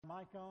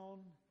mic on?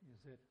 Is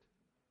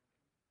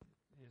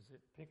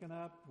it picking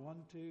up?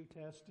 1, 2,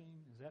 testing.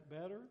 Is that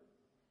better?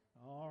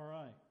 All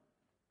right.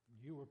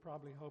 You were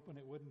probably hoping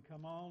it wouldn't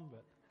come on,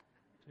 but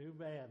too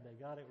bad. They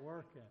got it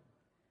working.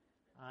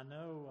 I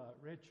know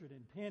Richard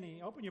and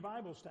Penny. Open your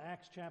Bibles to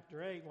Acts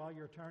chapter 8 while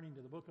you're turning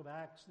to the book of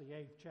Acts, the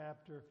 8th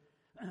chapter.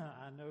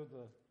 I know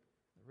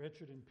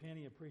Richard and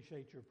Penny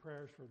appreciate your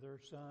prayers for their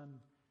son,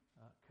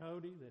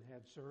 Cody, that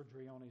had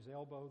surgery on his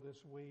elbow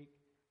this week.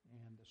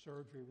 And the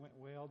surgery went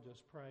well.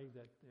 Just pray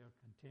that they'll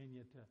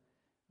continue to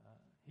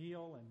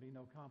heal and be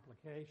no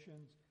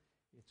complications.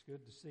 It's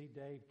good to see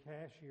Dave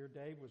Cash here.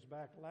 Dave was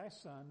back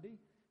last Sunday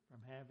from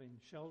having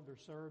shoulder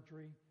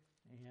surgery,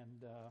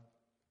 and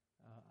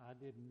I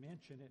didn't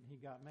mention it, and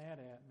he got mad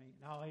at me.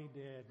 No, he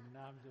didn't.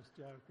 I'm just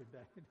joking,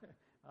 Dave.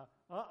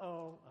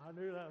 Uh-oh, I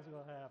knew that was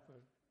going to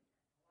happen. I'd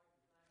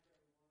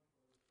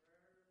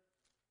like to thank everyone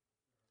for the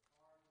prayers, their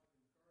cards of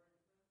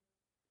encouragement, and cards of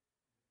sympathy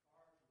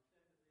for Linda.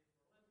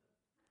 She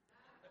said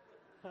I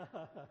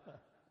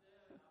wasn't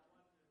as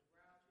grouchy and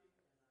I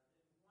didn't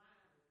whine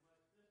as much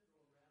this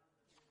go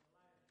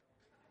around as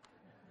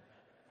in the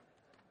last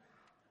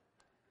show.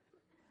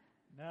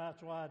 No,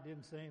 that's why I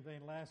didn't say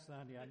anything last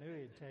Sunday. I knew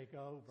he'd take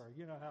over.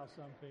 You know how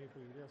some people,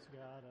 you just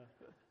gotta.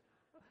 But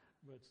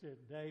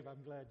Dave,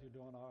 I'm glad you're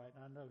doing all right.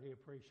 And I know he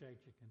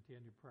appreciates your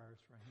continued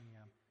prayers for him.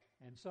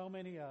 And so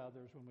many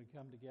others. When we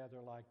come together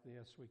like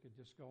this, we could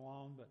just go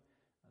on. But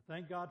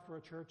thank God for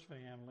a church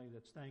family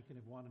that's thinking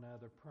of one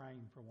another,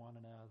 praying for one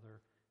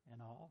another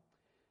and all.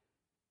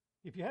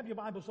 If you have your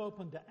Bibles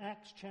open to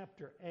Acts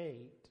chapter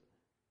 8,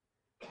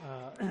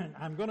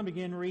 I'm going to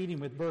begin reading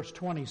with verse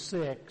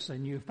 26,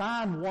 and you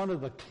find one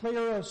of the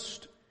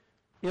clearest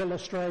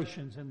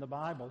illustrations in the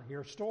Bible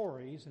here,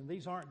 stories, and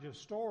these aren't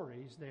just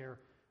stories, they're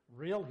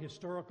real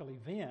historical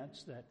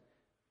events that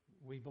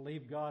we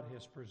believe God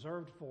has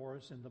preserved for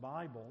us in the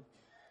Bible.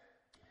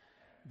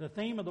 The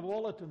theme of the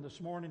bulletin this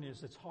morning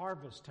is it's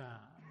harvest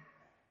time.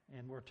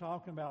 And we're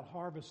talking about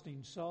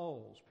harvesting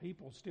souls.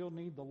 People still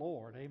need the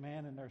Lord,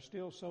 amen. And there's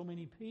still so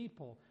many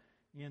people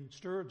in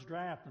Sturge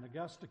Draft and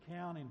Augusta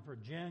County and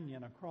Virginia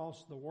and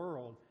across the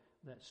world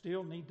that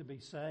still need to be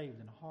saved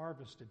and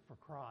harvested for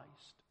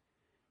Christ.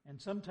 And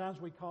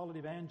sometimes we call it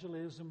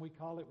evangelism, we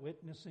call it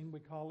witnessing, we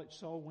call it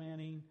soul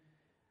winning.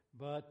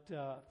 But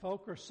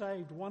folk are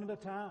saved one at a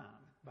time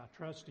by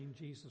trusting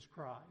Jesus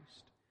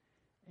Christ.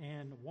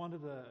 And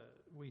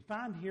we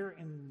find here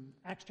in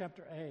Acts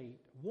chapter 8,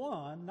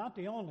 not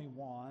the only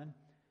one,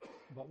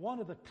 but one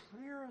of the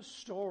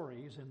clearest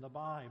stories in the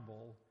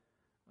Bible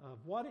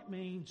of what it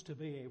means to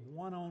be a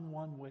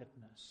one-on-one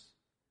witness.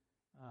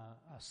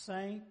 A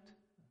saint,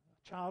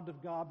 a child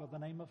of God by the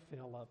name of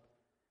Philip,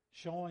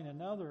 showing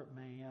another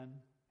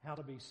man how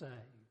to be saved.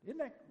 Isn't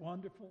that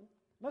wonderful?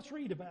 Let's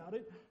read about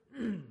it.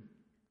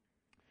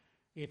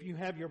 If you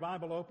have your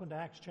Bible open to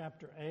Acts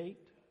chapter 8,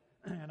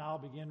 and I'll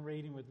begin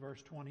reading with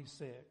verse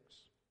 26.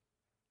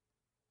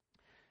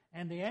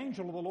 And the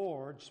angel of the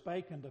Lord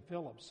spake unto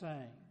Philip,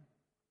 saying,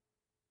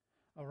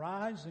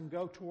 Arise and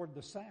go toward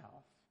the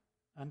south,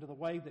 unto the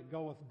way that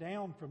goeth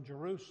down from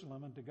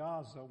Jerusalem unto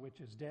Gaza, which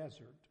is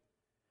desert.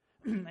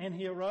 And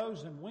he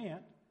arose and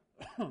went,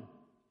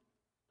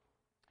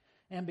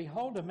 and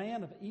behold, a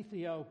man of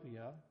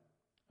Ethiopia,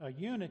 a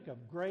eunuch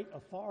of great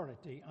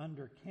authority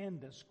under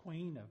Candace,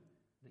 queen of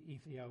the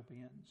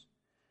Ethiopians,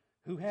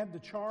 who had the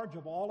charge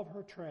of all of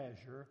her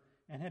treasure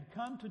and had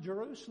come to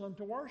Jerusalem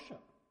to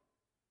worship,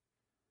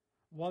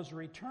 was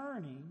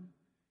returning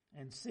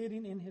and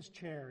sitting in his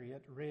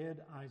chariot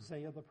read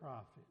Isaiah the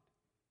prophet.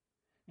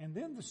 And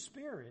then the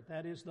Spirit,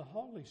 that is the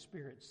Holy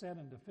Spirit, said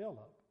unto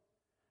Philip,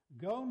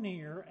 Go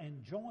near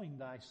and join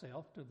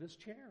thyself to this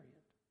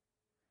chariot.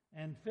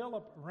 And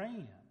Philip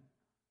ran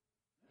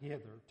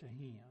hither to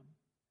him,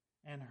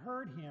 and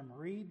heard him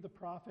read the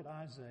prophet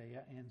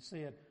Isaiah, and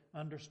said,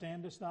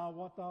 Understandest thou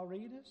what thou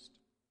readest?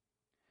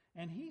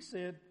 And he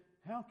said,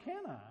 How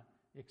can I,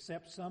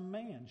 except some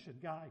man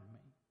should guide me?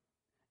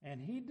 And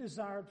he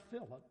desired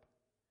Philip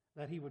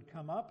that he would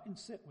come up and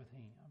sit with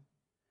him.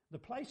 The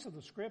place of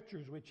the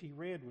scriptures which he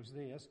read was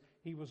this: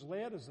 He was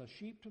led as a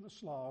sheep to the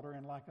slaughter,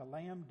 and like a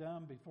lamb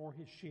dumb before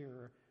his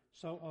shearer,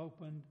 so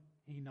opened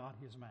he not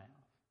his mouth.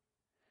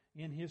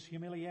 In his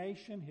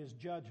humiliation his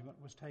judgment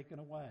was taken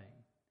away.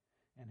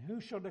 And who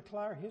shall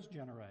declare his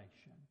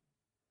generation?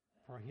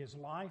 For his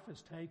life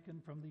is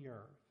taken from the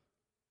earth.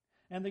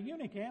 And the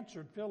eunuch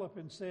answered Philip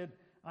and said,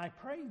 I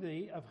pray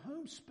thee, of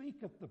whom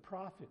speaketh the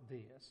prophet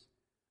this?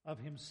 Of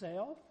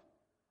himself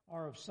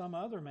or of some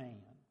other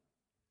man?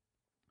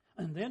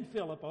 And then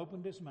Philip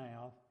opened his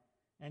mouth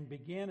and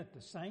began at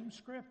the same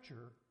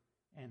scripture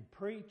and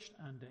preached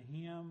unto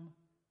him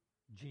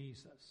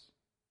Jesus.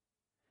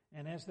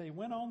 And as they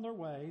went on their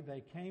way,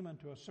 they came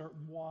unto a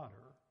certain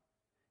water.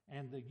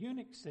 And the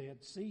eunuch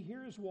said, See,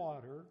 here is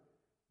water.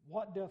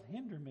 What doth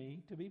hinder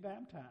me to be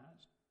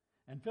baptized?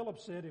 And Philip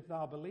said, If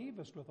thou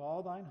believest with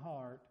all thine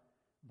heart,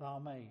 thou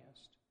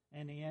mayest.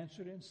 And he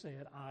answered and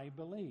said, I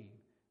believe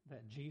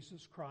that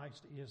Jesus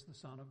Christ is the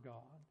Son of God.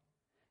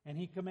 And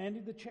he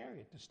commanded the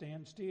chariot to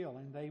stand still.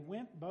 And they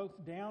went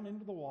both down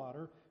into the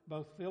water,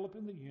 both Philip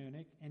and the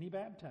eunuch, and he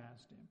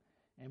baptized him.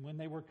 And when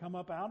they were come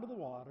up out of the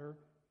water,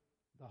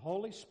 the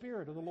Holy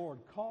Spirit of the Lord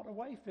caught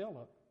away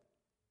Philip,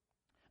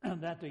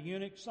 that the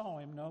eunuch saw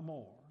him no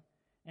more.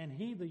 And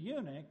he, the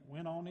eunuch,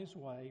 went on his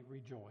way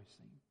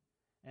rejoicing.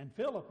 And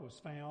Philip was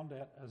found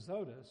at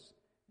Azotus,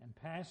 and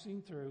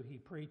passing through, he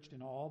preached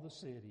in all the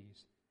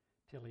cities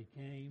till he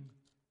came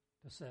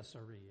to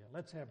Caesarea.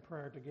 Let's have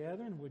prayer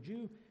together, and would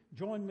you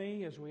join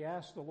me as we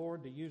ask the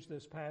Lord to use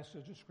this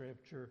passage of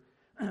Scripture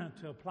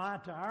to apply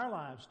to our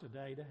lives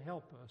today to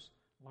help us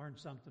learn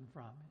something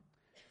from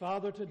it.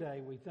 Father,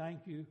 today we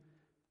thank you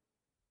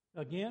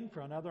again for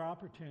another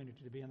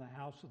opportunity to be in the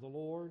house of the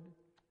Lord.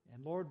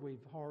 And Lord,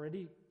 we've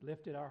already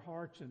lifted our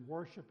hearts in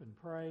worship and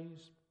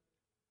praise.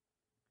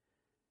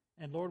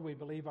 And Lord, we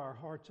believe our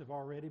hearts have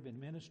already been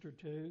ministered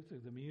to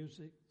through the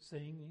music,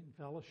 singing,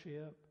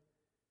 fellowship.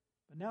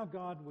 But now,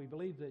 God, we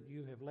believe that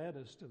you have led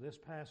us to this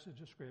passage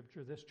of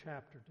Scripture, this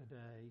chapter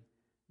today.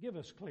 Give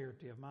us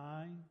clarity of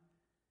mind.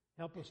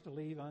 Help us to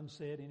leave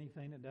unsaid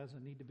anything that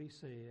doesn't need to be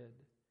said.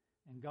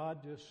 And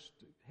God,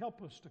 just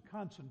help us to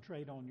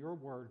concentrate on your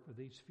word for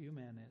these few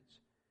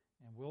minutes.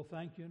 And we'll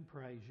thank you and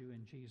praise you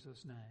in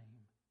Jesus'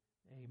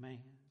 name. Amen.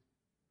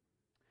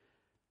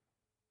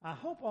 I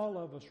hope all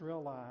of us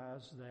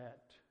realize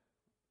that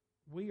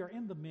we are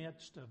in the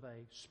midst of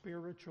a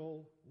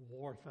spiritual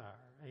warfare.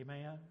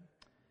 Amen.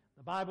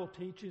 The Bible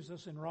teaches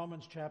us in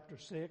Romans chapter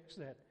 6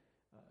 that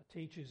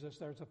teaches us,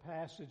 there's a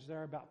passage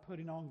there about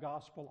putting on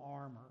gospel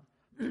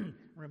armor,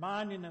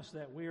 reminding us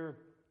that we're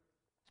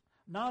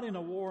not in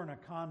a war and a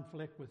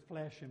conflict with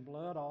flesh and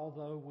blood,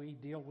 although we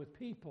deal with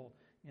people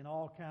in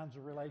all kinds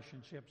of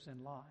relationships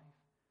in life.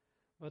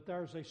 But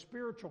there's a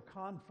spiritual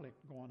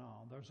conflict going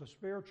on. There's a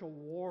spiritual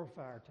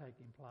warfare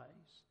taking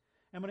place.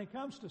 And when it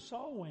comes to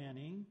soul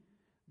winning,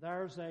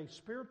 there's a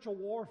spiritual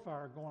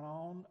warfare going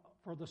on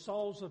for the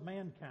souls of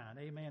mankind.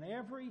 Amen.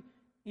 Every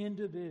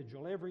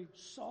individual, every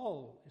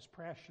soul is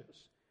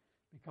precious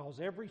because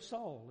every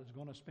soul is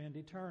going to spend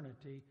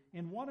eternity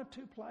in one of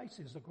two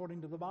places,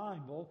 according to the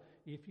Bible,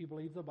 if you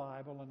believe the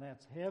Bible, and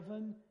that's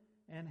heaven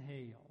and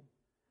hell.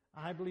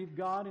 I believe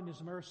God in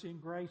His mercy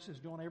and grace is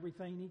doing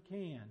everything He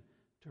can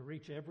to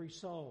reach every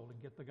soul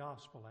and get the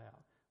gospel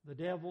out. The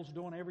devil's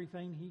doing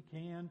everything he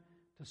can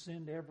to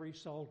send every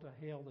soul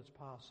to hell that's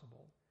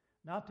possible.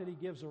 Not that he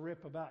gives a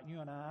rip about you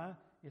and I.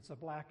 It's a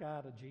black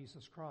eye to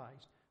Jesus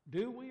Christ.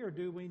 Do we or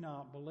do we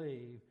not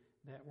believe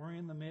that we're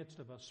in the midst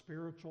of a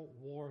spiritual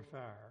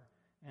warfare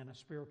and a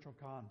spiritual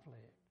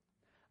conflict?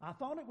 I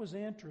thought it was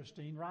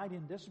interesting right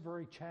in this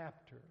very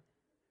chapter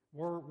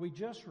where we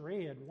just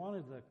read one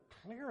of the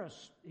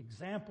clearest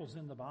examples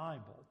in the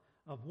Bible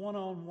of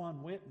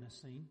one-on-one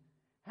witnessing,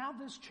 how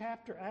this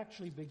chapter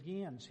actually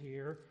begins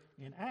here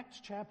in Acts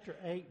chapter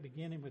 8,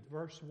 beginning with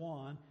verse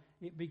 1.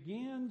 It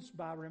begins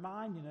by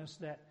reminding us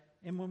that,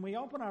 and when we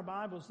open our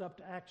Bibles up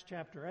to Acts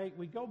chapter 8,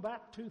 we go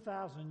back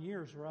 2,000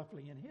 years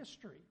roughly in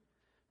history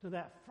to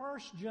that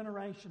first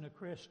generation of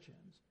Christians.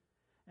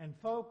 And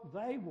folk,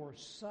 they were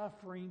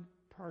suffering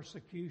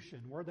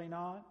persecution, were they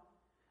not?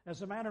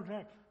 As a matter of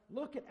fact,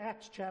 look at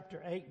Acts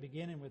chapter 8,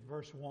 beginning with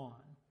verse 1.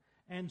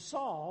 And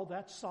Saul,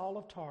 that's Saul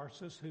of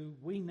Tarsus, who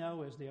we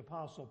know as the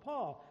Apostle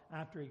Paul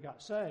after he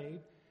got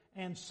saved,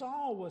 and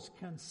Saul was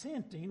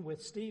consenting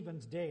with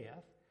Stephen's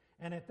death.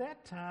 And at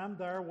that time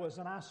there was,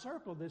 and I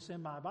circled this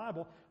in my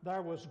Bible,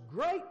 there was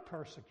great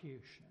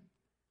persecution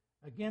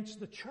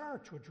against the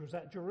church which was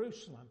at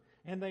Jerusalem.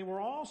 And they were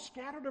all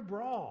scattered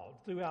abroad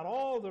throughout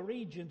all the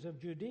regions of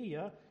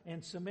Judea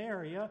and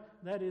Samaria,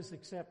 that is,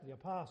 except the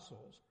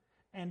apostles.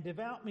 And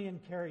devout men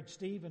carried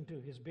Stephen to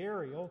his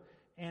burial,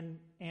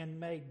 and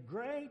made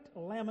great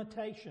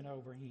lamentation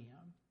over him.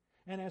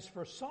 And as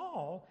for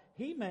Saul,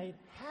 he made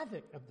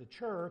havoc of the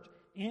church,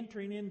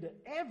 entering into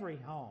every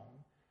home,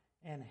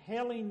 and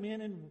hailing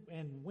men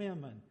and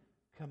women,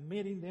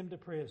 committing them to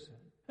prison.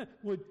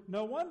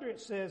 No wonder it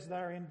says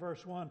there in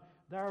verse 1,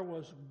 there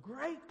was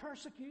great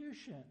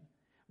persecution,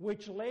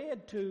 which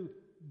led to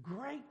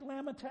great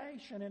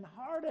lamentation and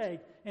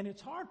heartache. And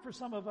it's hard for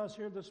some of us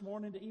here this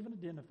morning to even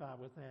identify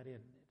with that, isn't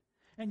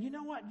it? And you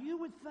know what? You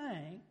would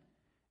think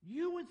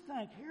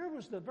here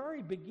was the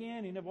very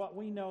beginning of what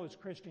we know as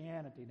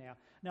Christianity now.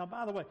 Now,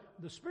 by the way,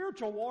 the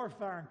spiritual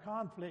warfare and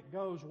conflict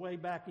goes way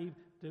back.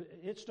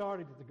 It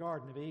started at the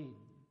Garden of Eden.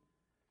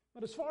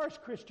 But as far as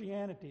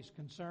Christianity is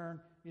concerned,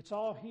 it's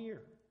all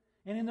here.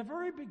 And in the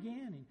very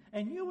beginning,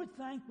 and you would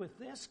think with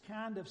this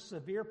kind of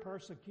severe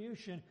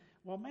persecution,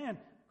 well, man,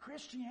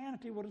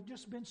 Christianity would have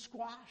just been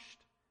squashed.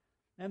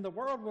 And the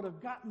world would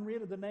have gotten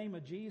rid of the name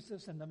of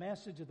Jesus and the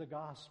message of the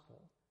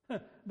gospel.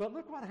 But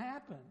look what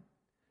happened.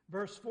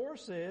 Verse 4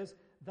 says,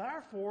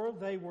 therefore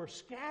they were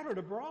scattered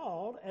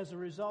abroad as a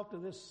result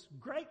of this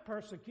great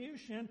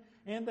persecution,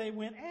 and they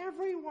went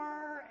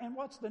everywhere. And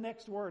what's the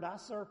next word? I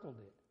circled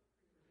it.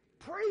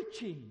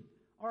 Preaching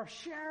or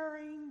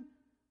sharing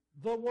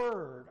the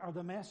word or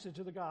the message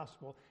of the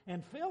gospel.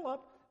 And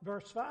Philip,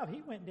 verse 5,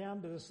 he went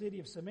down to the city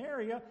of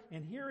Samaria,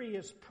 and here he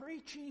is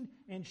preaching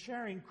and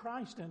sharing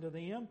Christ unto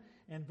them.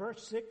 And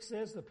verse 6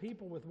 says, the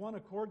people with one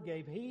accord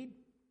gave heed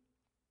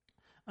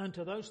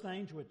unto those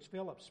things which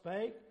Philip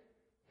spake,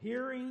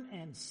 hearing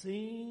and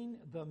seeing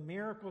the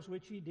miracles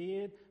which he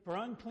did. For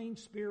unclean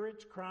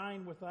spirits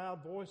crying with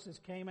loud voices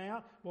came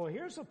out. Well,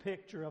 here's a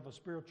picture of a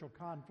spiritual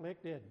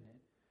conflict, isn't it?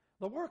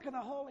 The work of the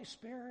Holy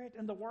Spirit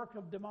and the work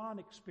of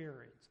demonic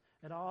spirits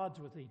at odds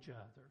with each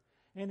other.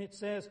 And it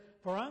says,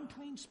 for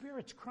unclean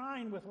spirits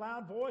crying with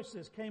loud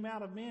voices came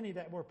out of many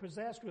that were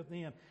possessed with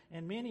them,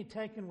 and many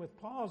taken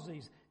with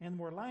palsies and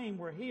were lame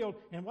were healed.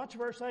 And watch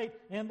verse 8,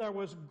 and there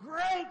was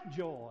great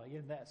joy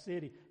in that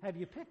city. Have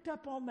you picked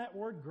up on that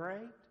word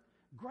great?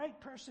 Great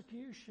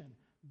persecution,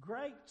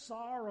 great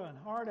sorrow and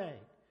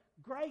heartache,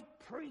 great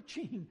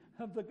preaching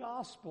of the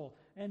gospel,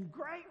 and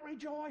great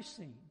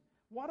rejoicing.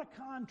 What a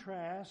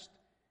contrast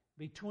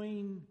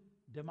between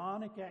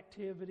demonic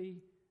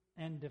activity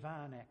and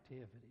divine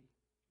activity.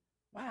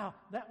 Wow,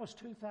 that was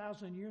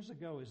 2,000 years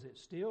ago. Is it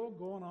still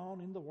going on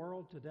in the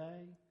world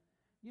today?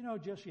 You know,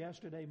 just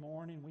yesterday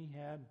morning we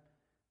had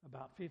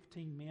about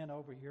 15 men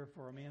over here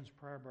for a men's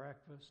prayer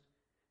breakfast,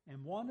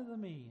 and one of the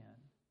men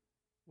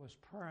was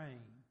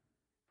praying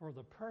for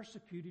the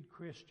persecuted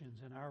Christians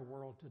in our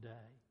world today.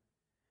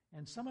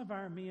 And some of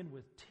our men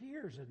with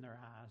tears in their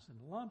eyes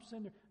and lumps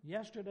in their...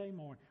 Yesterday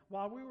morning,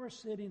 while we were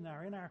sitting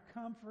there in our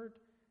comfort,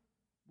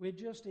 we'd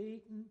just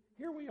eaten.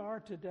 Here we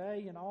are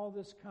today in all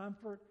this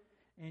comfort.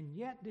 And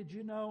yet, did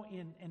you know,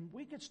 and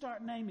we could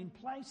start naming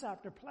place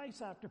after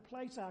place after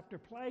place after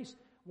place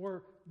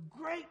where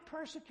great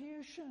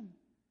persecution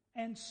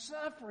and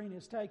suffering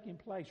is taking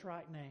place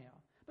right now.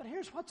 But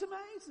here's what's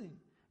amazing.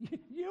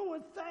 You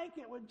would think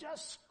it would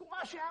just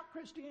squash out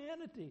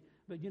Christianity.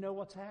 But you know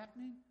what's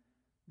happening?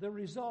 The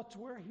results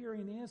we're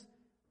hearing is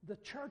the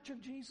Church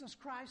of Jesus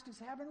Christ is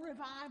having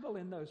revival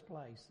in those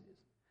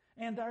places.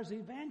 And there's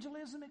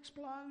evangelism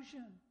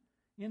explosion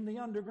in the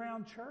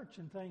underground church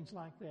and things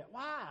like that.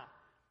 Why?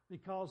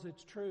 Because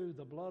it's true,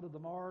 the blood of the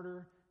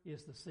martyr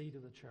is the seed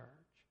of the church.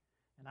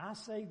 And I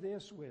say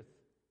this with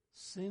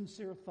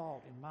sincere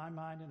thought in my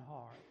mind and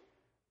heart.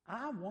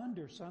 I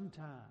wonder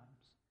sometimes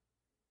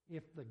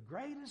if the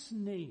greatest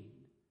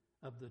need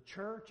of the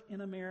church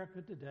in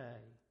America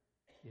today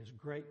is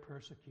great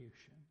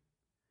persecution.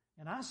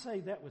 And I say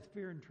that with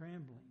fear and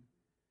trembling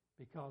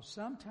because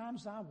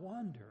sometimes I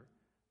wonder,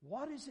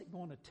 what is it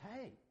going to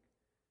take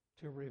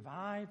to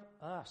revive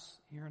us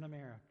here in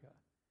America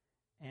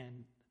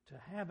and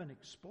to have an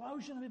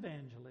explosion of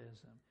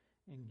evangelism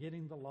in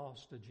getting the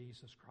lost to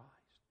Jesus Christ?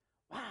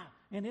 Wow.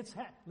 And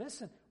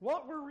listen,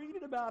 what we're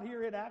reading about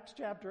here in Acts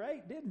chapter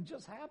 8 didn't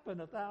just happen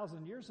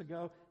 1,000 years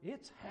ago.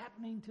 It's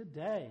happening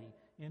today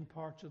in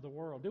parts of the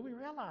world. Do we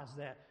realize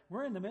that?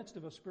 We're in the midst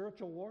of a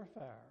spiritual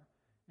warfare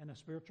and a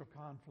spiritual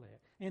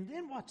conflict. And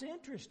then what's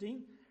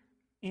interesting,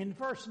 in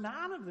verse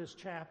 9 of this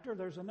chapter,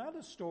 there's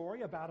another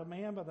story about a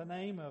man by the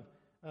name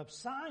of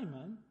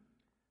Simon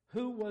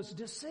who was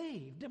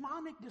deceived,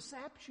 demonic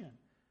deception.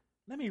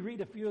 Let me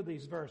read a few of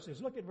these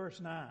verses. Look at verse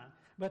 9.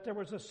 But there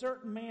was a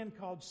certain man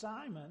called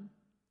Simon,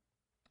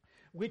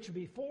 which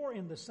before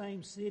in the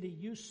same city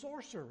used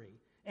sorcery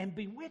and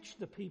bewitched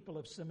the people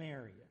of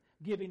Samaria,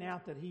 giving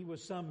out that he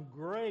was some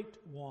great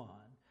one,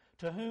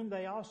 to whom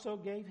they also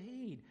gave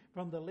heed,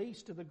 from the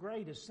least to the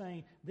greatest,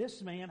 saying,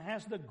 this man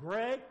has the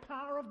great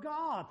power of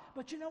God.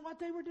 But you know what?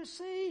 They were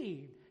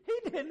deceived.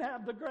 He didn't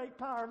have the great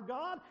power of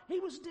God. He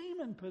was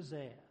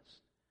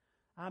demon-possessed.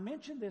 I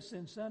mentioned this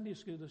in Sunday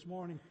school this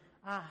morning.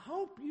 I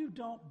hope you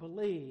don't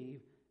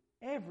believe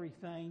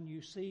everything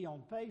you see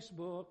on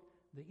Facebook,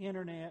 the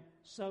internet,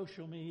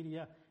 social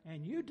media,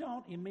 and you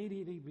don't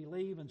immediately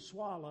believe and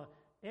swallow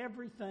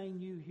everything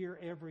you hear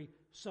every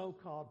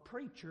so-called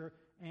preacher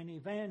and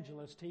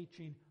evangelist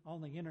teaching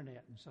on the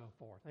internet and so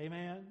forth.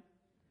 Amen?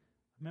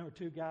 I remember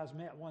two guys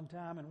met one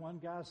time, and one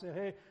guy said,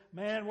 hey,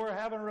 man, we're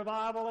having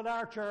revival at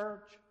our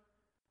church.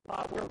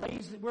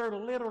 We're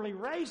literally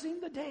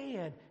raising the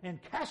dead and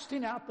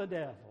casting out the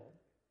devil.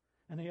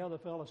 And the other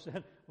fellow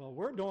said, well,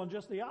 we're doing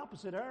just the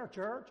opposite at our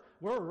church.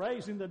 We're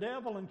raising the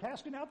devil and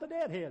casting out the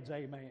deadheads.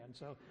 Amen.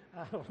 So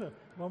I don't know,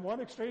 from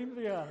one extreme to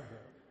the other.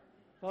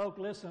 Folks,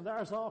 listen,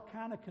 there's all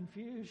kind of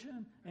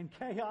confusion and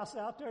chaos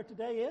out there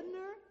today, isn't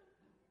there?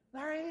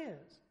 There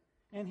is.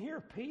 And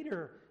here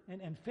Peter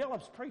and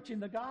Philip's preaching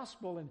the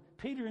gospel, and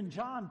Peter and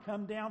John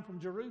come down from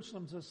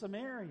Jerusalem to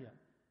Samaria.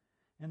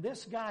 And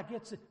this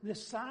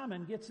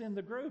Simon gets in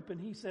the group,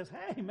 and he says,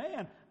 hey,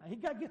 man, he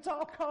gets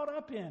all caught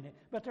up in it.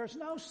 But there's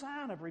no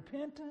sign of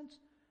repentance,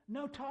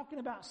 no talking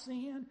about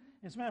sin.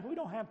 As a matter of fact, we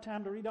don't have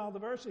time to read all the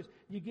verses.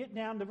 You get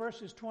down to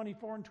verses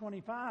 24 and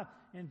 25,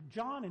 and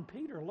John and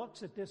Peter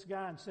looks at this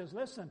guy and says,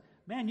 listen,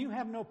 man, you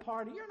have no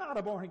part. You're not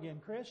a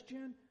born-again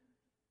Christian.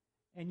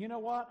 And you know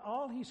what?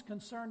 All he's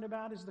concerned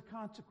about is the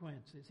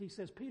consequences. He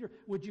says, Peter,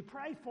 would you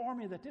pray for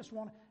me that this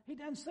won't... He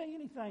doesn't say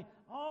anything.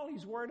 All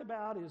he's worried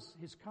about is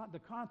the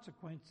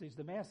consequences,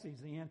 the mess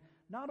he's in.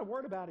 Not a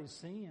word about his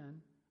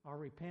sin or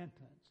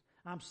repentance.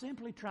 I'm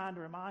simply trying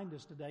to remind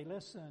us today,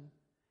 listen,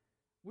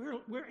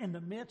 We're in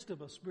the midst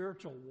of a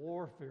spiritual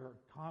warfare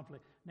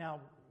conflict.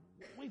 Now,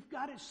 we've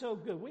got it so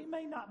good. We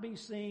may not be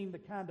seeing the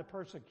kind of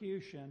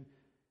persecution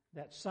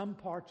that some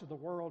parts of the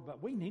world,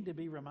 but we need to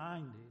be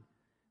reminded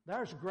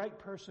there's great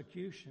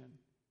persecution.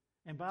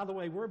 And by the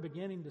way, we're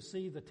beginning to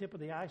see the tip of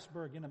the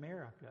iceberg in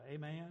America.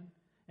 Amen?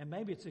 And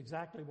maybe it's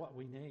exactly what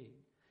we need.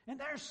 And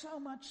there's so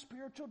much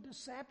spiritual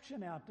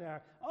deception out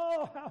there.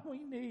 Oh, how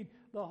we need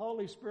the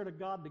Holy Spirit of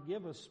God to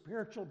give us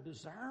spiritual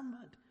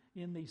discernment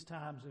in these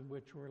times in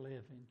which we're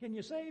living. Can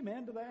you say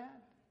amen to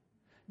that?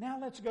 Now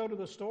let's go to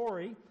the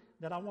story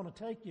that I want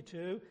to take you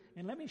to,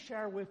 and let me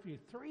share with you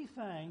 3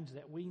 things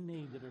that we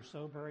need that are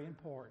so very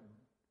important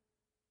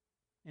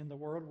in the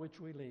world in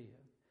which we live.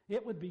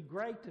 It would be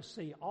great to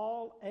see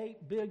all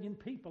 8 billion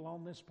people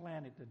on this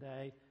planet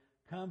today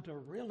come to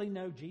really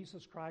know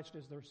Jesus Christ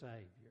as their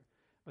Savior.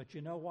 But you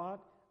know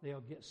what?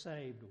 They'll get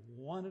saved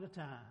one at a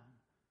time.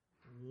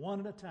 One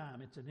at a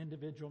time. It's an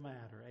individual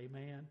matter.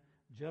 Amen?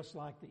 Just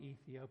like the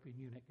Ethiopian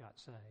eunuch got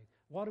saved.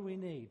 What do we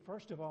need?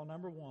 First of all,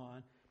 number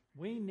 1,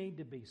 we need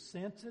to be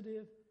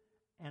sensitive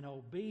and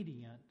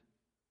obedient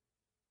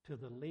to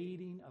the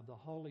leading of the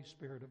Holy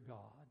Spirit of God.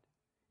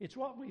 It's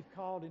what we've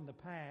called in the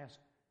past,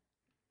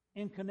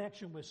 in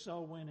connection with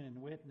soul winning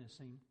and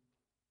witnessing,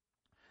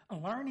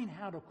 learning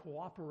how to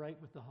cooperate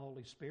with the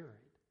Holy Spirit.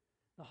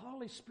 The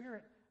Holy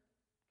Spirit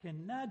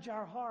can nudge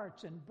our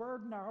hearts and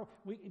burden our hearts.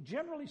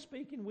 Generally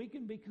speaking, we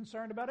can be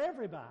concerned about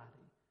everybody.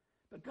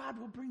 But God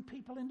will bring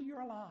people into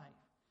your life.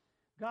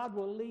 God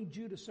will lead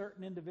you to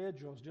certain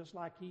individuals, just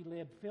like He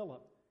led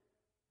Philip.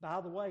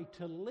 By the way,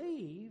 to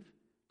leave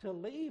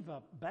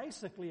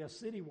basically a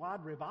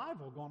citywide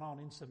revival going on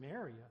in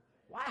Samaria.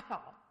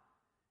 Wow!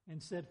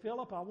 And said,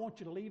 Philip, I want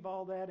you to leave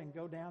all that and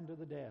go down to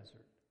the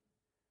desert.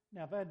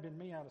 Now, if that had been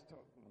me, I'd have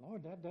thought,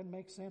 Lord, that doesn't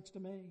make sense to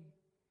me.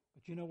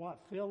 But you know what?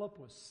 Philip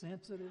was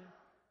sensitive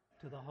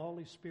to the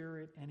Holy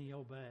Spirit, and he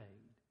obeyed.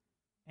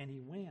 And he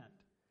went.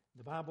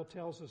 The Bible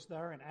tells us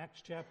there in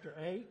Acts chapter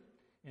 8,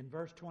 in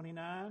verse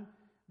 29,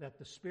 that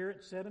the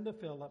Spirit said unto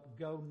Philip,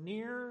 go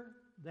near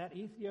that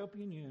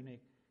Ethiopian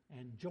eunuch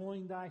and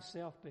join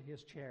thyself to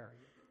his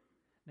chariot.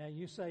 Now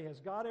you say, has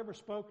God ever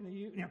spoken to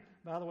you?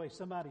 By the way,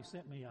 somebody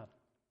sent me a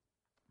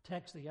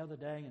text the other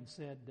day and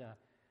said,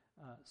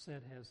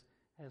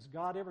 has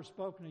God ever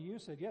spoken to you? I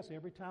said, yes,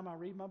 every time I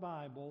read my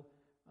Bible,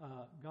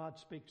 God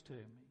speaks to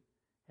me.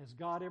 Has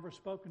God ever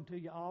spoken to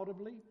you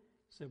audibly?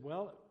 I said,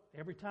 well,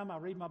 every time I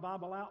read my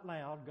Bible out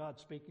loud,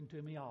 God's speaking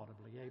to me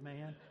audibly.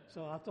 Amen?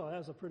 So I thought that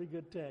was a pretty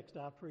good text.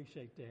 I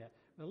appreciate that.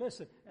 But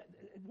listen,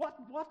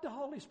 what the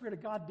Holy Spirit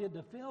of God did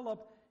to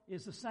Philip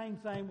is the same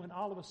thing when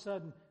all of a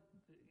sudden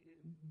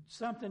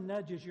something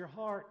nudges your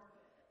heart.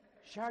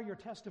 Share your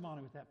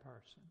testimony with that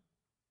person.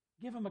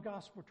 Give them a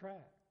gospel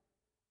tract.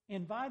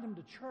 Invite them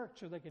to church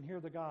so they can hear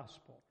the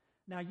gospel.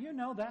 Now, you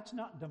know that's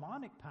not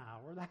demonic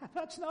power.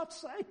 That's not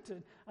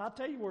Satan. I'll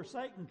tell you where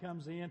Satan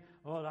comes in.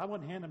 Oh, I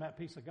wouldn't hand him that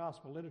piece of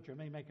gospel literature. It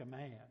may make him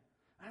mad.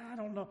 I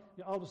don't know.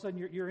 All of a sudden,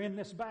 you're in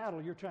this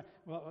battle. You're trying,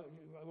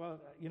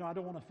 I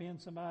don't want to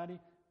offend somebody.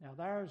 Now,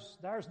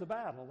 there's the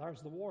battle.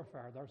 There's the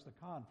warfare. There's the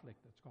conflict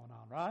that's going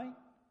on, right?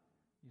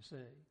 You see.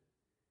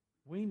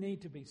 We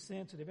need to be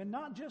sensitive, and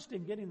not just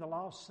in getting the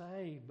lost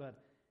saved, but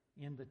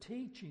in the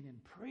teaching and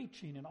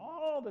preaching and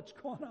all that's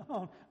going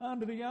on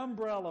under the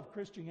umbrella of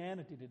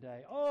Christianity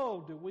today.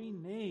 Oh, do we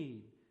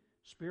need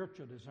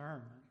spiritual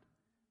discernment?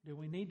 Do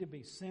we need to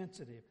be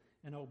sensitive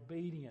and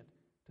obedient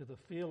to the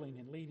filling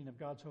and leading of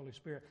God's Holy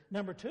Spirit?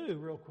 Number 2,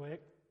 real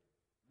quick,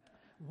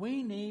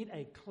 we need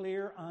a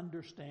clear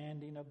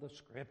understanding of the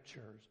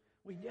Scriptures.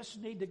 We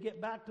just need to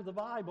get back to the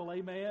Bible,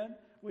 amen?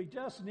 We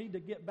just need to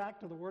get back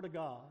to the Word of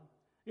God.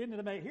 Isn't it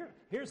amazing?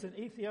 Here's an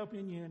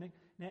Ethiopian eunuch,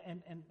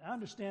 and I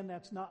understand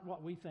that's not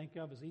what we think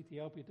of as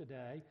Ethiopia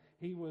today.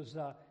 He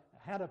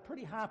had a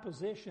pretty high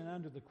position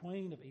under the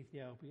Queen of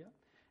Ethiopia,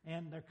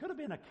 and there could have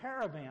been a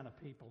caravan of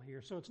people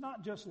here. So it's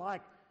not just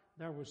like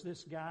there was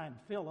this guy and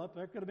Philip.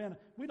 There could have been,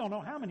 we don't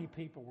know how many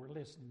people were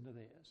listening to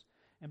this.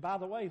 And by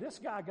the way, this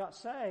guy got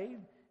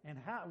saved, and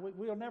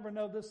we'll never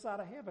know this side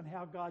of heaven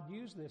how God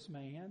used this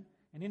man.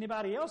 And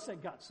anybody else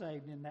that got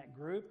saved in that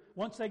group,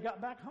 once they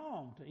got back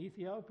home to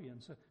Ethiopia.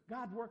 And so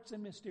God works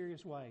in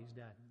mysterious ways,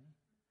 doesn't He?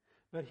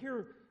 But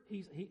here,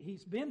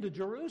 he's been to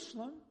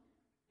Jerusalem.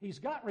 He's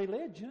got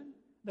religion.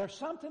 There's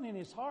something in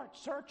his heart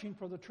searching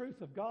for the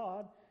truth of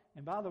God.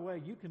 And by the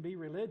way, you can be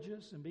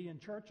religious and be in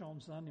church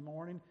on Sunday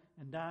morning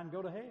and die and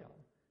go to hell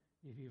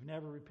if you've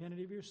never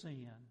repented of your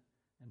sin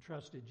and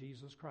trusted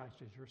Jesus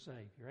Christ as your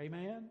Savior.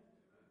 Amen?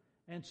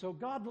 And so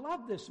God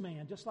loved this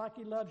man just like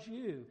He loves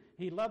you.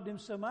 He loved him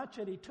so much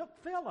that He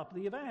took Philip,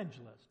 the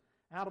evangelist,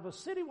 out of a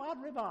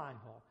citywide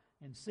revival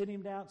and sent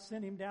him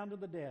down to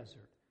the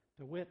desert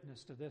to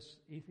witness to this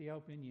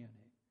Ethiopian eunuch.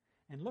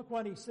 And look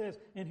what he says.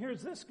 And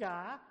here's this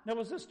guy. Now,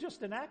 was this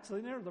just an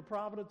accident or the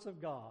providence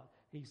of God?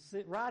 He's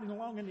riding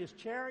along in his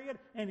chariot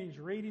and he's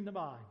reading the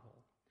Bible.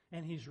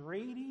 And he's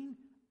reading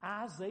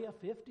Isaiah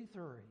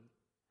 53.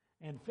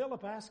 And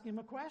Philip asked him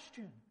a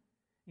question.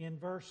 In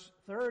verse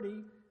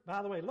 30,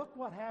 By the way, look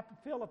what happened.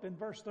 Philip in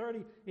verse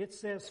 30, it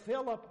says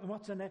Philip, and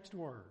what's the next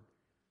word?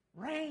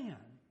 Ran.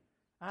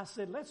 I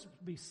said, let's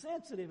be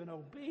sensitive and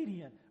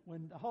obedient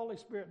when the Holy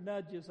Spirit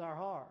nudges our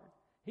heart.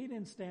 He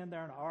didn't stand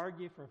there and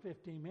argue for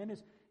 15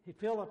 minutes.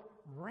 Philip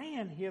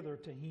ran hither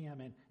to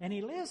him, and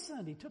he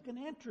listened. He took an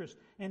interest,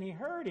 and he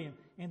heard him.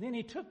 And then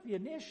he took the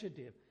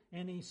initiative,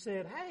 and he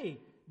said, hey,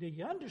 do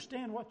you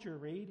understand what you're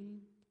reading?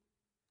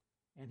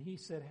 And he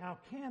said, how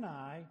can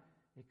I,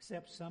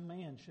 except some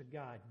man should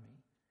guide me?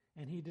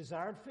 And he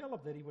desired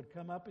Philip that he would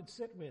come up and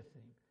sit with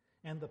him.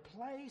 And the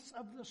place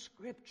of the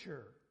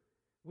Scripture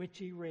which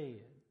he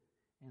read.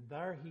 And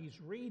there he's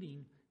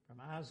reading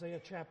from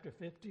Isaiah chapter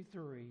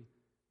 53,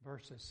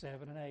 verses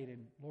 7 and 8.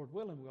 And Lord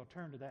willing, we'll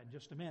turn to that in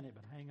just a minute,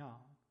 but hang on.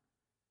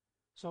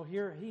 So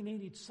here he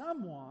needed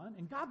someone,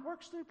 and God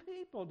works through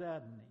people,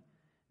 doesn't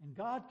he? And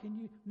God can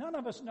use, none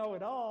of us know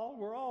it all.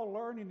 We're all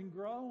learning and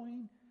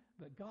growing,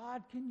 but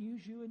God can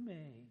use you and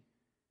me.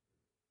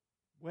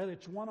 Whether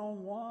it's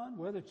one-on-one,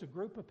 whether it's a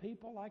group of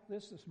people like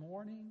this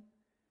morning,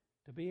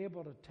 to be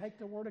able to take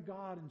the Word of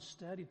God and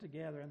study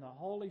together, and the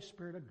Holy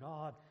Spirit of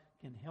God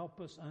can help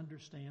us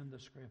understand the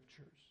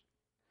Scriptures.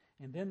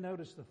 And then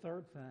notice the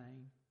third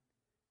thing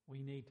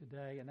we need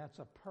today, and that's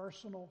a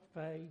personal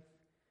faith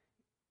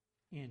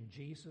in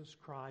Jesus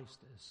Christ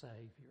as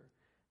Savior.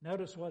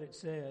 Notice what it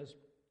says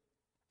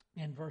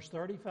in verse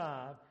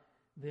 35.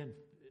 Then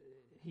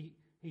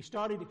he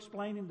started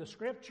explaining the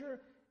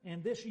Scripture,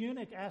 and this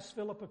eunuch asked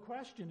Philip a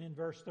question in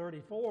verse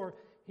 34.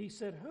 He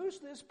said, who's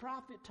this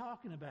prophet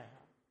talking about?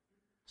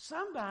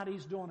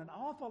 Somebody's doing an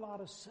awful lot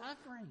of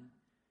suffering.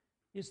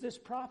 Is this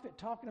prophet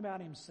talking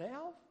about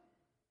himself?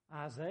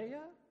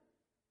 Isaiah?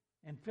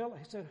 And Philip,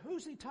 he said,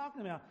 who's he talking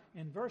about?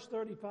 And verse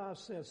 35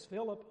 says,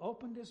 Philip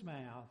opened his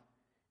mouth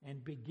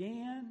and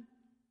began.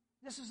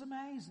 This is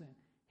amazing.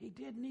 He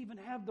didn't even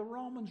have the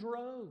Romans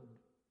road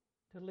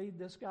to lead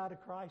this guy to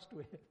Christ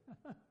with.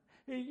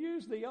 He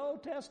used the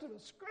Old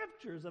Testament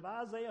scriptures of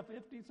Isaiah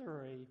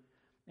 53,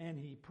 and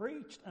he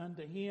preached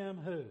unto him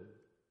who?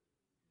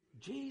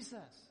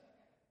 Jesus.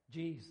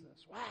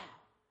 Jesus. Wow.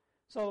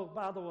 So,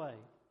 by the way,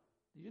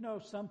 do you know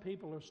some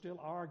people are still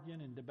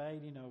arguing and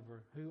debating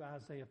over who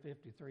Isaiah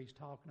 53 is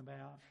talking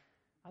about?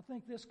 I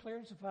think this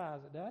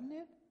clarifies it, doesn't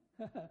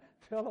it?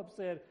 Philip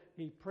said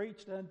he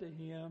preached unto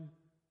him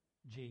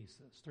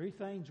Jesus. Three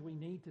things we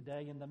need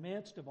today in the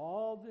midst of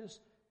all this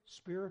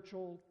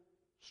spiritual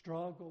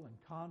struggle and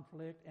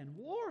conflict and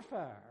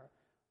warfare.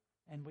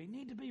 And we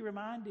need to be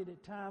reminded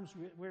at times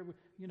where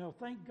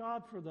thank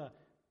God for the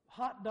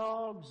hot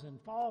dogs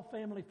and fall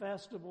family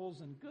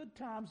festivals and good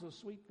times of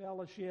sweet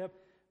fellowship,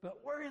 but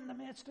we're in the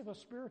midst of a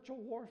spiritual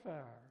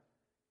warfare.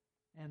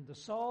 And the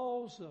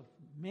souls of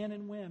men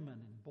and women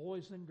and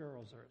boys and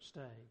girls are at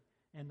stake,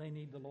 and they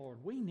need the Lord.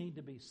 We need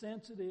to be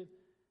sensitive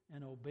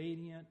and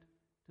obedient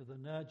to the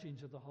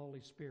nudgings of the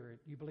Holy Spirit.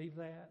 You believe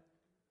that?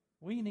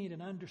 We need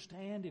an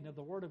understanding of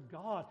the Word of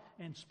God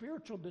and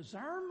spiritual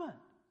discernment.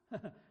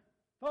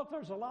 Folks,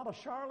 there's a lot of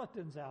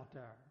charlatans out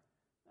there.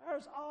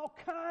 There's all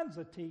kinds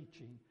of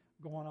teaching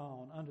going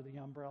on under the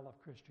umbrella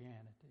of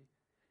Christianity.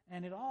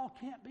 And it all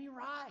can't be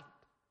right.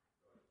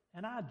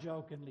 And I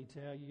jokingly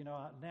tell you,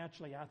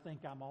 naturally I think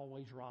I'm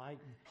always right,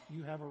 and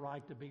you have a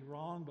right to be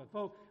wrong. But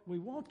folks, we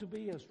want to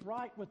be as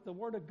right with the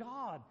Word of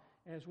God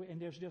and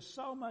there's just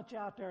so much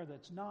out there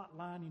that's not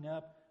lining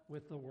up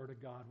with the Word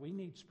of God. We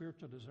need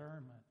spiritual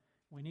discernment.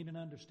 We need an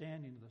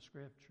understanding of the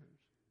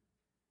Scriptures.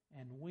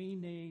 And we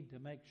need to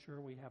make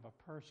sure we have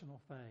a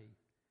personal faith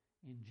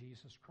in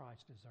Jesus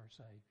Christ as our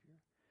Savior.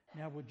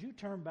 Now, would you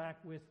turn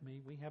back with me,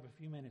 we have a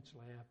few minutes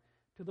left,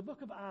 to the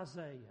book of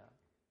Isaiah.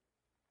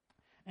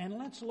 And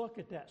let's look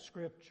at that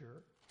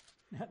Scripture.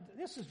 Now,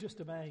 this is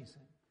just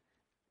amazing.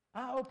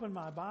 I opened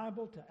my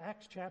Bible to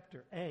Acts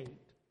chapter 8.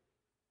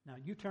 Now,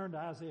 you turn to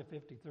Isaiah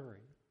 53.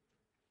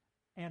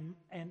 And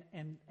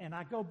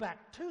I go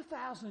back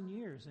 2,000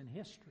 years in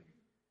history.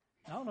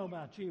 I don't know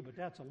about you, but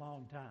that's a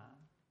long time.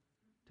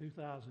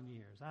 2,000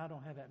 years. I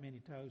don't have that many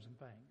toes and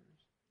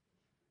fingers.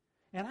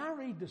 And I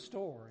read the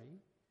story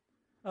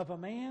of a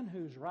man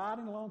who's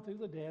riding along through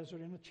the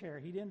desert in a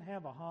chariot. He didn't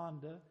have a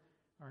Honda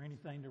or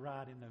anything to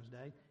ride in those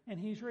days. And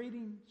he's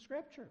reading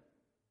Scripture.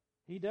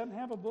 He doesn't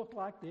have a book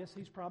like this.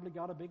 He's probably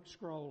got a big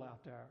scroll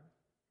out there.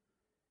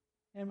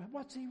 And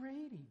what's he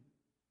reading?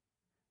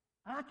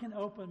 I can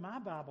open my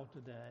Bible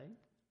today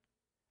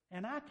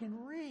and I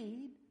can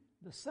read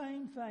the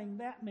same thing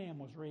that man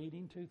was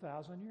reading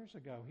 2,000 years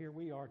ago. Here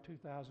we are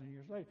 2,000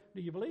 years later.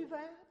 Do you believe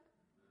that?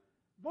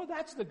 Boy,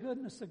 that's the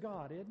goodness of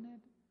God, isn't it?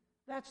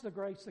 That's the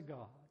grace of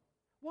God.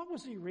 What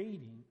was he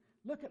reading?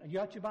 Look at, you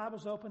got your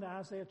Bibles open to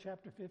Isaiah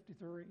chapter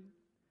 53?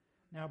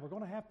 Now, we're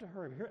going to have to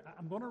hurry. Here,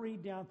 I'm going to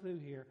read down through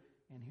here,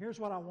 and here's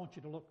what I want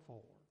you to look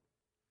for.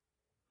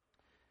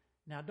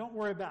 Now, don't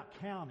worry about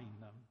counting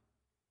them,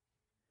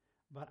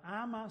 but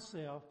I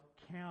myself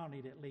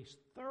counted at least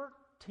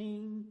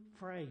 13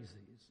 phrases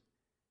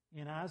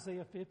in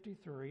Isaiah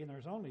 53, and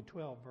there's only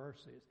 12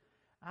 verses.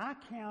 I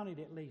counted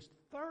at least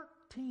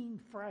 13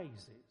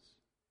 phrases,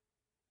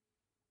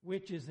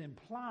 which is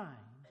implying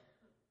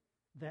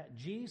that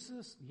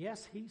Jesus,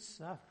 yes, He's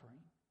suffering,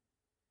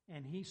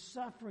 and He's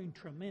suffering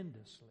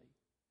tremendously,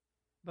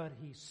 but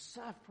He's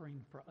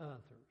suffering for others.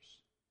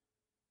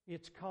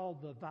 It's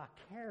called the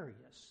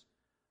vicarious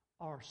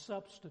or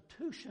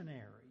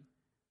substitutionary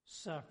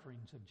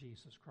sufferings of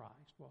Jesus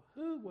Christ. Well,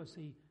 who was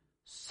He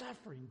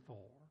suffering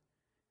for?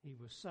 He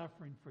was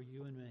suffering for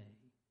you and me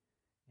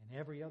and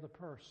every other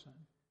person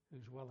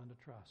who's willing to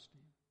trust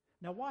Him.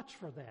 Now watch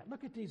for that.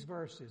 Look at these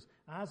verses.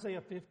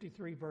 Isaiah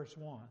 53 verse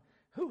 1.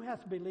 Who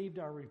hath believed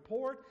our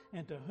report,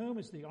 and to whom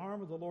is the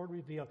arm of the Lord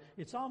revealed?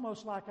 It's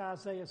almost like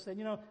Isaiah said,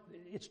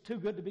 it's too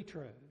good to be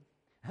true.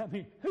 I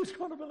mean, who's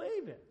going to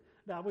believe it?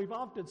 Now, we've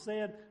often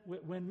said,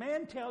 when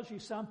man tells you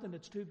something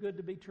that's too good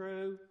to be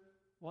true,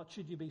 what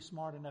should you be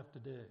smart enough to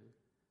do?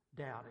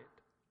 Doubt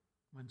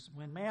it.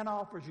 When man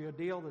offers you a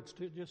deal that's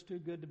just too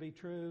good to be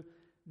true,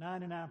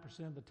 99%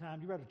 of the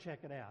time, you better check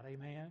it out.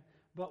 Amen?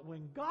 But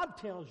when God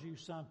tells you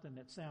something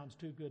that sounds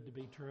too good to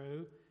be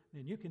true,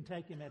 then you can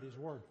take Him at His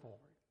word for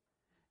it.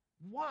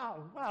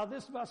 Wow,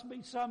 this must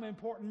be some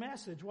important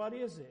message. What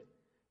is it?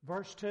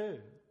 Verse 2,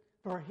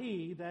 for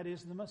He, that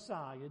is the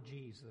Messiah,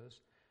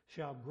 Jesus,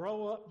 shall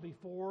grow up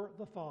before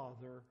the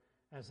Father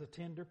as a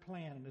tender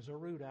plant and as a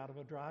root out of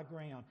a dry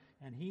ground.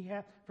 And He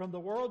hath, from the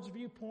world's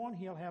viewpoint,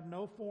 He'll have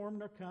no form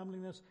nor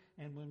comeliness,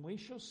 and when we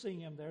shall see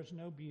Him, there's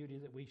no beauty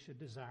that we should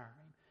desire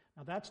Him.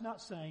 Now that's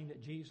not saying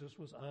that Jesus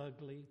was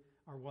ugly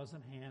or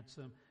wasn't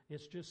handsome.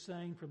 It's just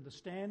saying from the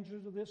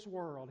standards of this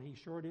world, He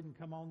sure didn't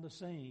come on the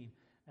scene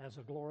as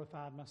a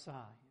glorified Messiah,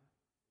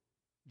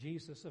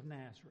 Jesus of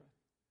Nazareth.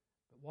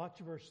 But watch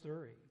verse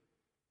 3.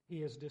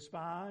 He is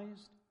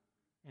despised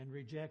and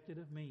rejected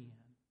of men.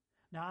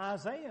 Now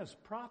Isaiah's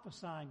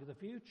prophesying to the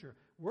future.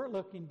 We're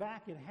looking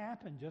back. It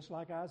happened just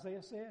like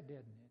Isaiah said, didn't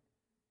it?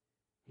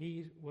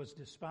 He was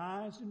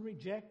despised and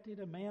rejected,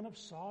 a man of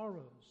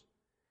sorrows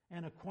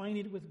and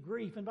acquainted with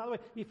grief. And by the way,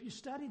 if you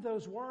study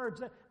those words,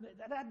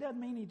 that doesn't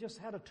mean he just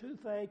had a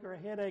toothache or a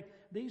headache.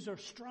 These are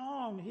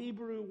strong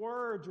Hebrew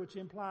words which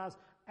implies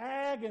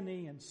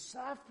agony and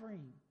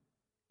suffering,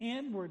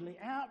 inwardly,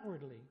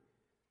 outwardly.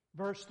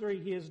 Verse 3,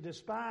 he is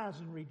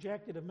despised and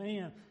rejected of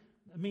men,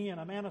 a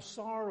man of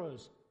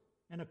sorrows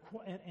and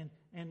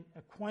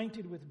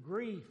acquainted with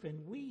grief.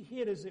 And we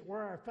hid, as it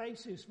were, our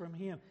faces from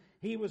Him.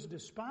 He was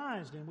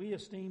despised, and we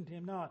esteemed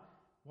Him not.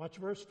 Watch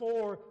verse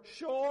 4.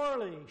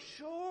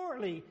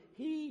 Surely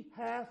He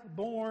hath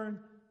borne,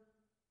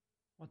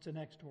 what's the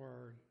next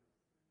word?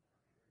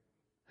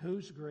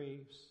 Whose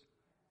griefs?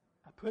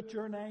 I put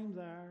your name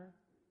there.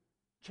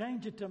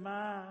 Change it to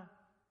my.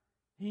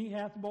 He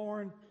hath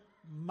borne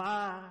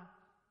my.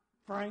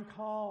 Frank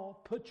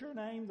Hall, put your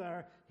name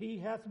there. He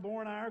hath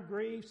borne our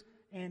griefs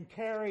and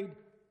carried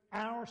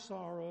our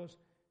sorrows.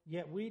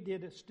 Yet we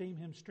did esteem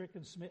Him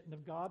stricken, smitten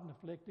of God, and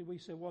afflicted. We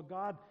said, well,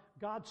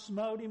 God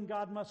smote Him.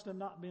 God must have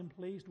not been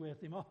pleased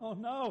with Him. Oh,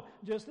 no,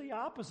 just the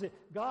opposite.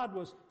 God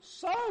was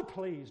so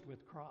pleased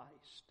with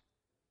Christ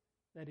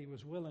that He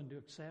was willing to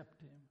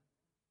accept Him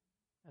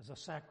as a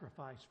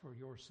sacrifice for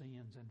your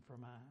sins and for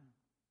mine.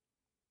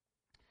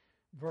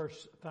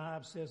 Verse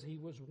 5 says He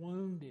was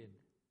wounded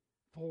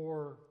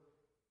for,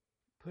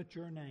 put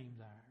your name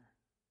there,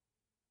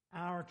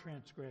 our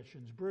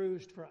transgressions,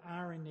 bruised for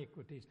our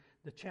iniquities.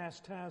 The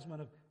chastisement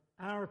of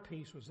our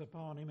peace was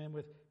upon Him, and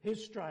with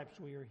His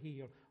stripes we are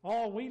healed.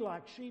 All we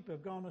like sheep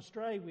have gone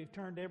astray. We've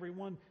turned every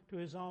one to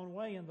his own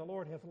way, and the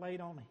Lord hath laid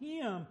on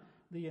Him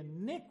the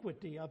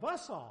iniquity of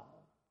us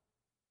all.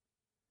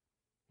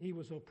 He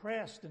was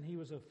oppressed and He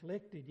was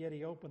afflicted, yet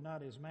He opened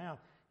not His mouth.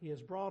 He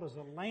is brought as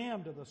a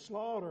lamb to the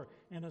slaughter,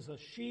 and as a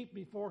sheep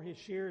before his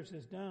shears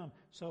is dumb,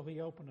 so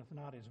He openeth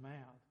not His mouth.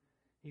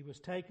 He was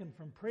taken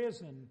from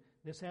prison.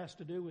 This has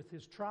to do with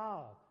His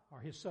trial,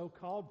 or His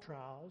so-called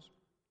trials.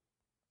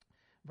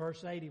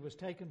 Verse 8, He was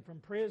taken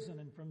from prison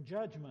and from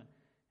judgment.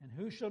 And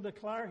who shall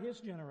declare His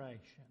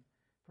generation?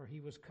 For He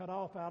was cut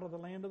off out of the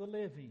land of the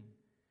living.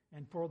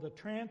 And for the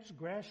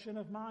transgression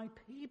of my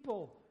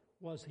people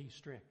was He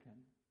stricken.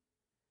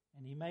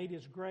 And He made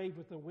His grave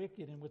with the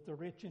wicked and with the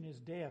rich in His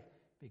death,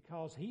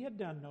 because He had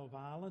done no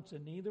violence,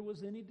 and neither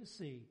was any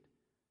deceit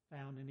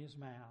found in His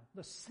mouth.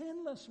 The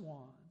sinless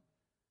one,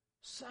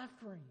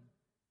 suffering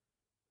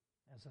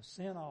as a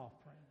sin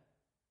offering,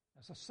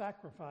 as a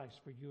sacrifice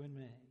for you and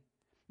me.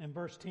 And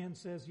verse 10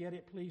 says, yet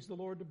it pleased the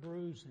Lord to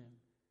bruise Him.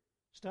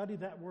 Study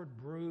that word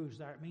bruise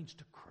there. It means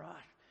to crush.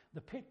 The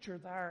picture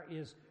there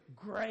is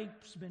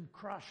grapes been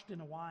crushed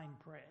in a wine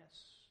press.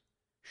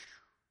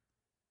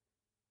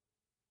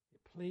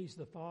 It pleased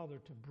the Father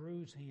to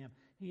bruise Him.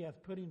 He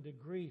hath put Him to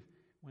grief,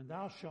 when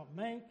thou shalt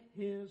make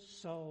His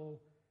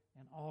soul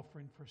an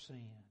offering for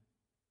sin.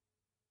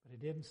 But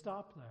it didn't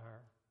stop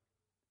there.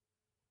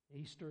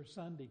 Easter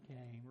Sunday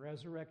came.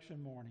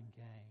 Resurrection morning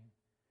came.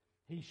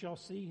 He shall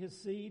see His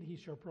seed. He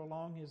shall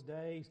prolong His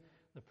days.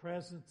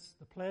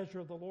 The pleasure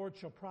of the Lord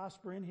shall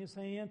prosper in His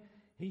hand.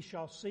 He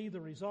shall see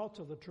the results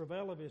of the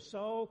travail of His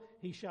soul.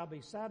 He shall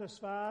be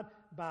satisfied.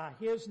 By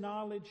His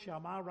knowledge shall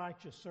my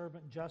righteous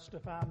servant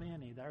justify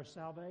many. Their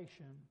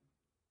salvation.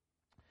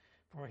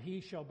 For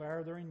He shall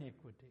bear their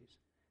iniquities.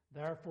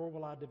 Therefore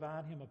will I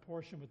divide him a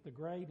portion with the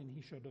great, and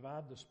he shall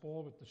divide the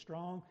spoil with the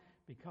strong,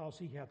 because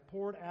he hath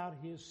poured out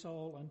his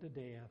soul unto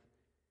death.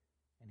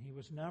 And he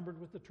was numbered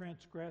with the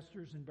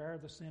transgressors, and bare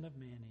the sin of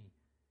many,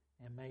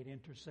 and made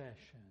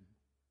intercession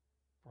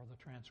for the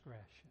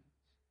transgressions.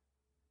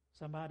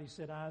 Somebody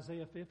said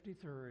Isaiah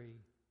 53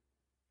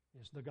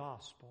 is the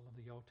gospel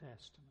of the Old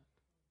Testament.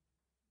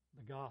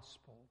 The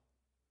gospel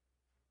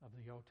of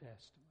the Old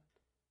Testament.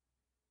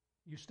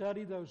 You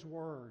study those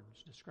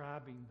words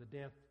describing the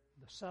death,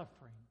 the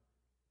suffering.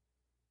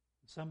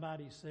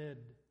 Somebody said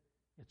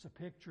it's a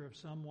picture of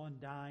someone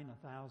dying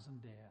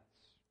 1,000 deaths.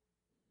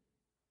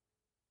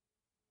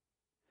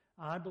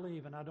 I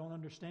believe, and I don't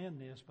understand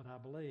this, but I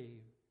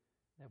believe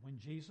that when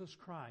Jesus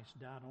Christ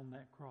died on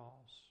that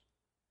cross,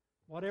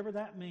 whatever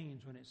that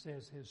means when it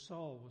says his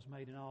soul was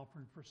made an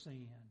offering for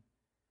sin,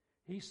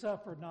 he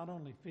suffered not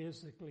only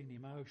physically and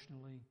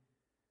emotionally,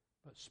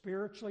 but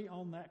spiritually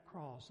on that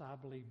cross. I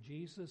believe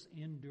Jesus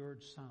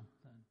endured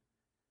something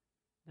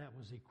that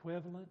was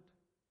equivalent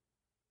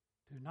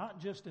to not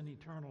just an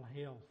eternal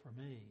hell for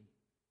me,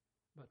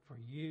 but for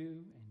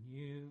you and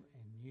you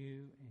and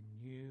you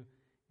and you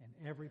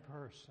and every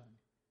person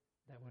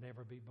that would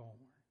ever be born.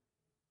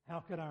 How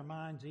could our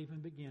minds even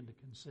begin to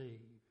conceive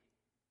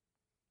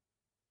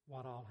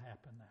what all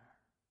happened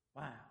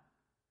there? Wow.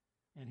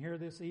 And here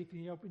this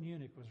Ethiopian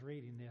eunuch was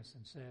reading this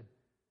and said,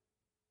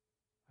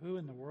 who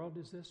in the world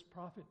is this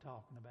prophet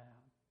talking about?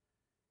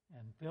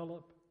 And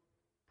Philip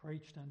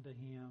preached unto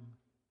him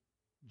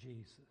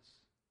Jesus.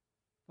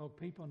 Folk,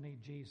 people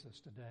need Jesus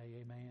today,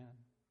 amen.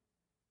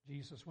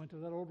 Jesus went to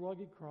that old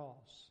rugged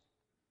cross,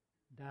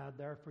 died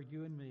there for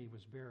you and me,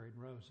 was buried,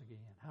 rose again.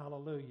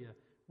 Hallelujah.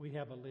 We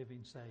have a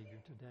living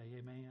Savior today,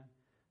 amen.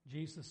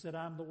 Jesus said,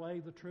 I'm the way,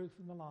 the truth,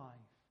 and the life.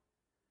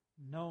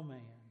 No man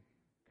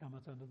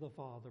cometh unto the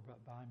Father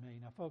but by me.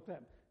 Now, folk,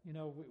 that,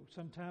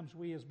 sometimes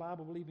we as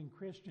Bible-believing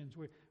Christians,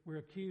 we're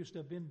accused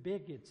of being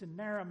bigots and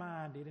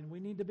narrow-minded, and we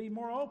need to be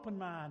more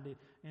open-minded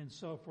and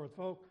so forth.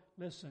 Folk,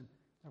 listen,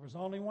 there was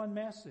only one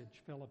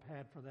message Philip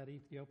had for that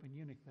Ethiopian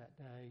eunuch that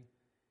day,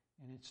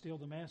 and it's still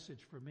the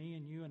message for me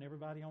and you and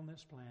everybody on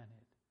this planet.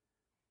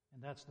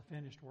 And that's the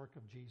finished work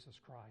of Jesus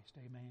Christ.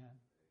 Amen.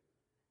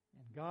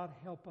 And God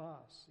help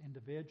us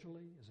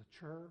individually as a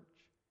church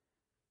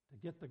to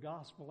get the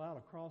gospel out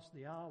across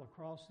the aisle,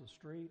 across the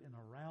street, and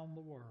around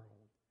the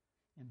world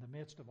in the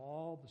midst of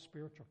all the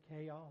spiritual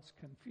chaos,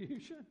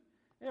 confusion.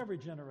 Every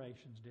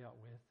generation's dealt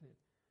with it.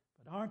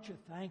 But aren't you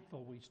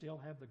thankful we still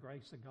have the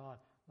grace of God,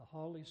 the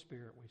Holy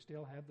Spirit, we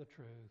still have the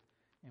truth,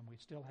 and we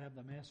still have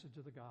the message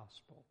of the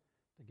gospel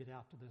to get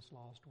out to this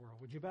lost world.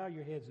 Would you bow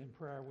your heads in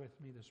prayer with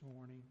me this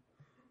morning?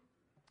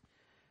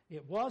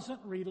 It wasn't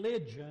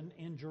religion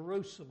in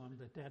Jerusalem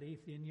that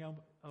Ethiopian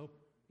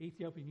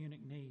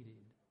eunuch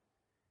needed.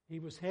 He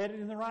was headed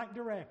in the right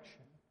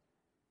direction.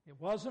 It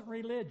wasn't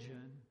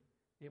religion.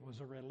 It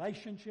was a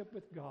relationship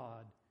with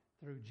God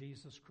through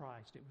Jesus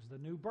Christ. It was the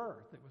new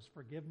birth. It was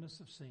forgiveness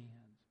of sins.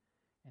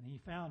 And he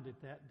found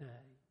it that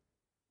day.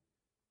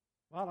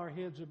 While our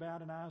heads are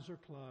bowed and eyes are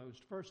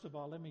closed, first of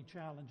all, let me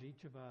challenge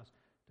each of us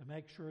to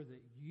make sure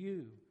that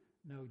you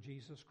know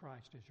Jesus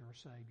Christ as your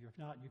Savior. If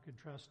not, you can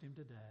trust him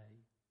today.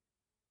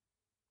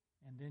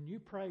 And then you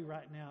pray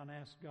right now and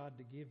ask God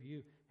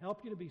to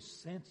help you to be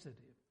sensitive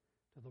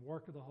to the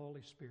work of the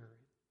Holy Spirit.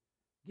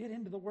 Get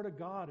into the Word of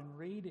God and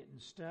read it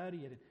and study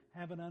it and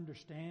have an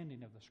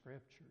understanding of the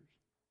Scriptures.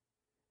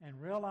 And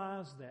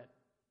realize that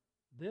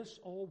this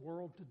old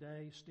world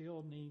today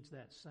still needs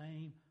that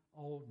same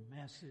old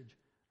message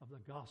of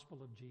the gospel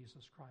of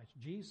Jesus Christ.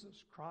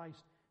 Jesus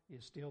Christ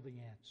is still the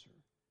answer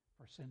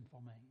for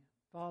sinful man.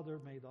 Father,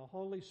 may the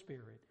Holy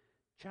Spirit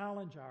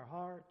challenge our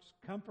hearts,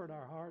 comfort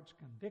our hearts,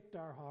 convict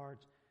our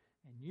hearts,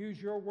 and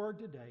use your word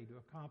today to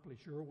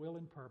accomplish your will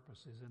and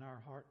purposes in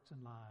our hearts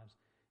and lives.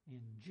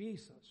 In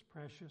Jesus'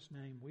 precious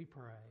name we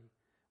pray.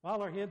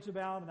 While our heads are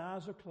bowed and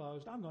eyes are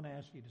closed, I'm going to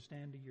ask you to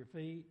stand to your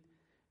feet.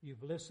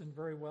 You've listened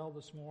very well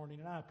this morning,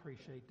 and I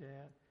appreciate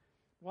that.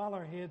 While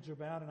our heads are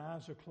bowed and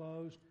eyes are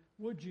closed,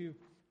 would you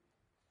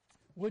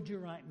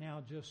right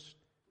now just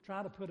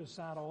try to put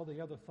aside all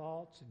the other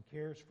thoughts and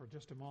cares for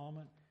just a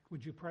moment?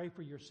 Would you pray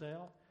for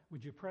yourself?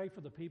 Would you pray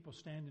for the people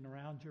standing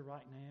around you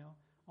right now?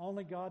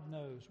 Only God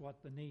knows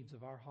what the needs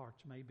of our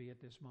hearts may be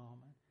at this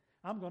moment.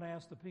 I'm going to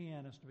ask the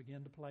pianist to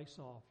begin to play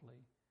softly.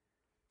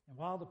 And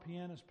while the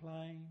piano is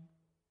playing,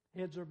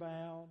 heads are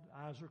bowed,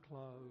 eyes are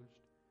closed,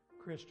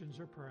 Christians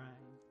are praying.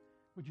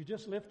 Would you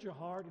just lift your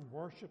heart in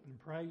worship and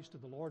praise to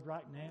the Lord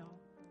right now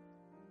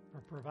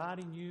for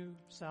providing you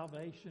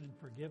salvation and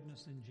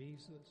forgiveness in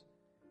Jesus,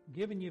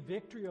 giving you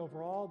victory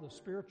over all the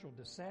spiritual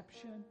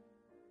deception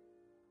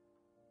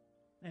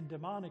and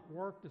demonic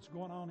work that's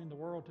going on in the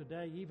world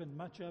today, even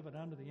much of it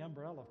under the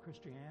umbrella of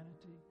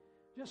Christianity?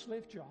 Just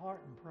lift your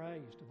heart and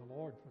praise to the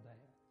Lord for that.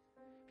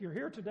 If you're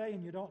here today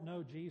and you don't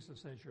know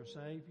Jesus as your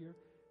Savior,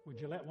 would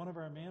you let one of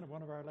our men or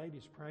one of our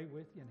ladies pray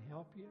with you and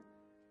help you?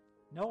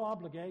 No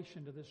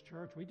obligation to this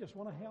church. We just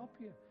want to help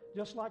you.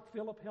 Just like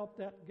Philip helped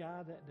that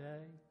guy that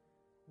day,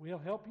 we'll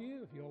help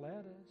you if you'll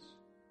let us.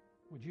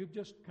 would you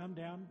just come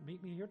down,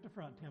 meet me here at the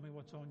front, tell me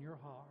what's on your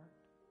heart?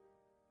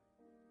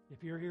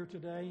 If you're here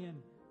today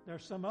and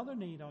there's some other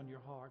need on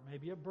your heart,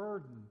 maybe a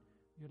burden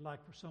you'd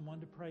like for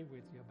someone to pray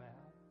with you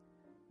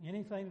about,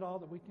 anything at all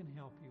that we can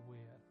help you with,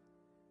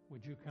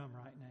 would you come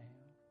right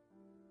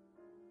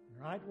now?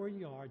 And right where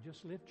you are,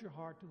 just lift your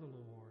heart to the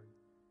Lord.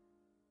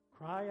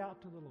 Cry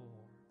out to the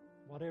Lord,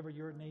 whatever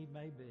your need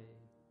may be,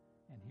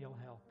 and He'll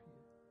help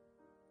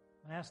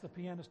you. I ask the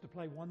pianist to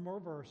play one more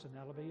verse, and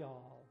that'll be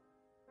all.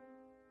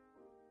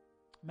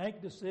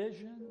 Make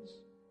decisions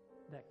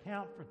that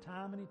count for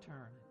time and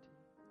eternity.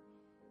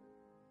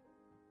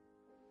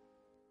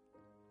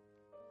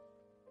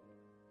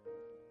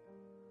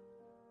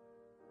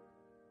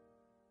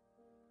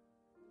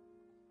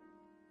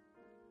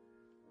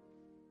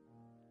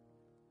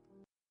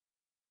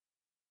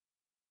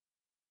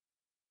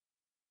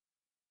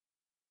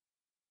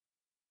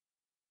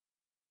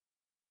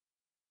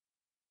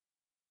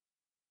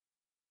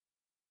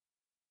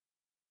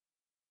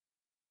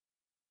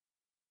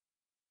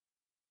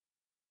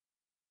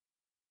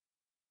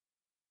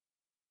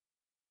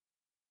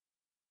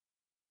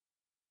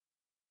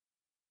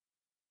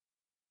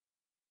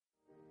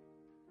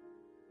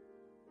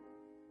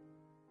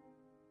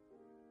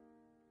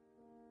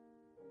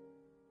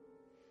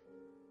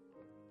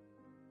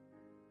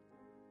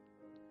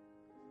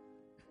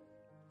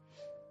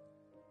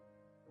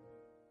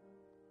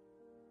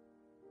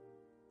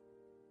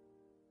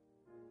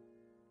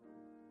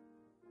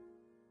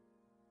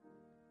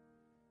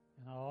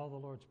 And all the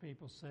Lord's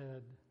people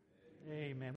said, Amen.